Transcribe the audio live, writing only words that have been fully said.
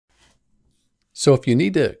So if you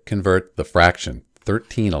need to convert the fraction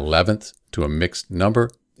 13/11ths to a mixed number,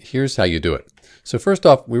 here's how you do it. So first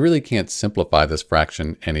off, we really can't simplify this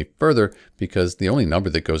fraction any further because the only number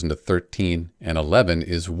that goes into 13 and 11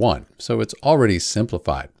 is 1. So it's already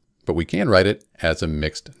simplified, but we can write it as a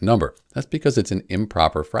mixed number. That's because it's an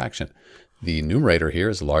improper fraction. The numerator here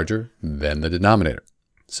is larger than the denominator.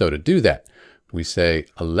 So to do that, we say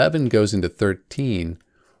 11 goes into 13,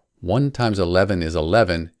 1 times 11 is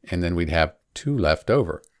 11, and then we'd have 2 left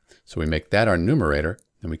over. So we make that our numerator,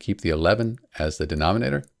 and we keep the 11 as the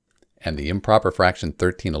denominator, and the improper fraction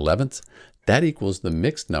 13/11ths, that equals the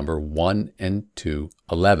mixed number 1 and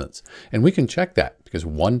 2/11ths. And we can check that because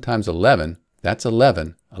 1 times 11, that's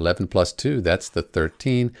 11. 11 plus 2, that's the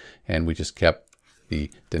 13, and we just kept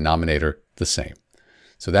the denominator the same.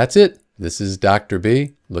 So that's it. This is Dr.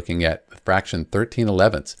 B looking at the fraction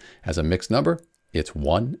 13/11ths. As a mixed number, it's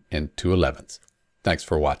 1 and 2/11ths. Thanks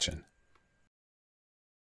for watching.